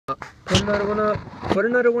Put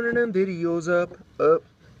another one of them videos up.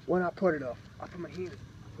 When I put it up, I put my hands,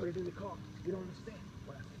 put it in the car. You don't understand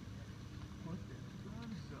what I say.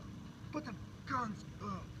 Put the guns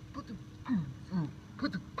up. Put the guns up.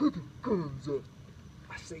 Put the guns up.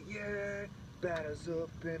 I say, yeah, batters up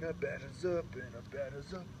and a batters up and a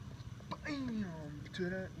batters up. Bam! To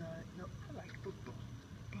that night. No, I like football.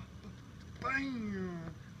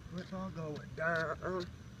 Bam! Football going down.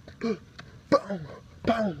 Boom! Boom!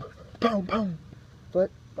 Boom! Boom!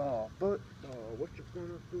 Football, what you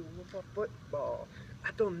gonna do with a football? I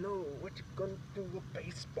don't know what you gonna do with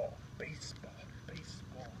baseball. Baseball.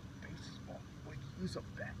 We use a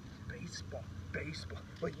bat. Baseball.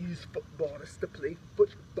 We use footballers to play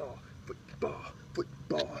football.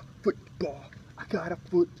 Football. I got a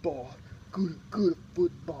football. Good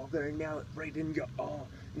football there now, right in your arm.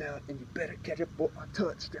 Now, and you better catch it for a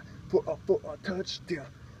touchdown. For a touchdown.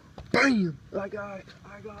 Bam! I got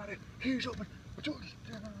it. Here's open.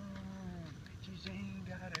 Touchdown.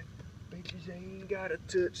 Bitches ain't got a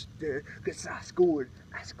touchdown. Cause I scored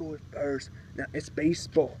first. Now it's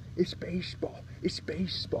baseball. He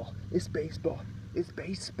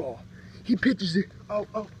pitches it.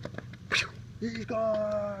 Oh. He's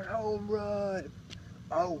gone. Home run.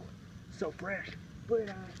 Oh, so fresh. But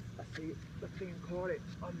I see it. The fan caught it.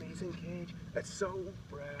 Amazing catch. It's so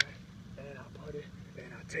fresh. And I put it,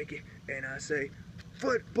 and I take it, and I say,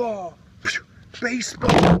 football,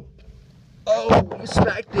 baseball. Oh, you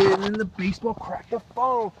smacked it, and the baseball cracked the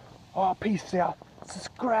phone. Oh, peace out.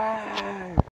 Subscribe.